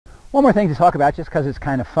One more thing to talk about, just because it's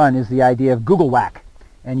kind of fun, is the idea of Googlewhack.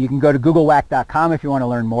 And you can go to Googlewhack.com if you want to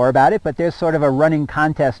learn more about it, but there's sort of a running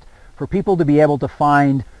contest for people to be able to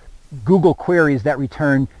find Google queries that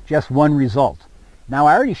return just one result. Now,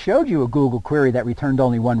 I already showed you a Google query that returned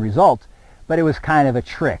only one result, but it was kind of a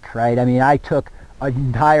trick, right? I mean, I took an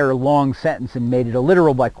entire long sentence and made it a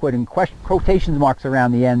literal by putting quotation marks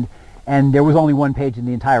around the end, and there was only one page in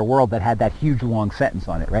the entire world that had that huge long sentence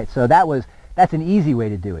on it, right? So that's an easy way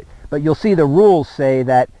to do it. But you'll see the rules say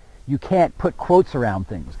that you can't put quotes around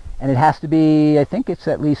things, and it has to be, I think it's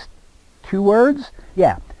at least 2 words.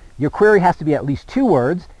 Yeah, your query has to be at least 2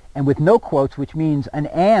 words, and with no quotes, which means an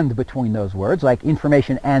and between those words, like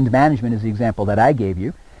information and management is the example that I gave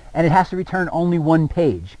you, and it has to return only one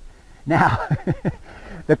page. Now,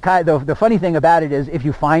 the funny thing about it is, if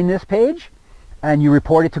you find this page and you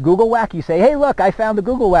report it to Googlewhack, you say, hey, look, I found the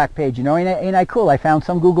Googlewhack page. You know, ain't I cool? I found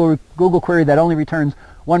some Google query that only returns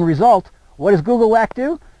one result. What does Googlewhack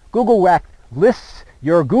do? Googlewhack lists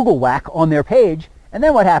your Googlewhack on their page, and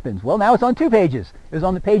then what happens? Well, now it's on 2 pages. It was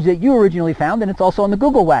on the page that you originally found, and it's also on the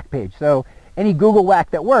Googlewhack page. So any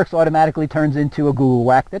Googlewhack that works automatically turns into a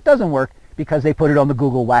Googlewhack that doesn't work because they put it on the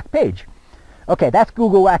Googlewhack page. Okay, that's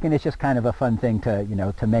Googlewhack, and it's just kind of a fun thing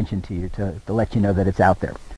to, to mention to you, to let you know that it's out there.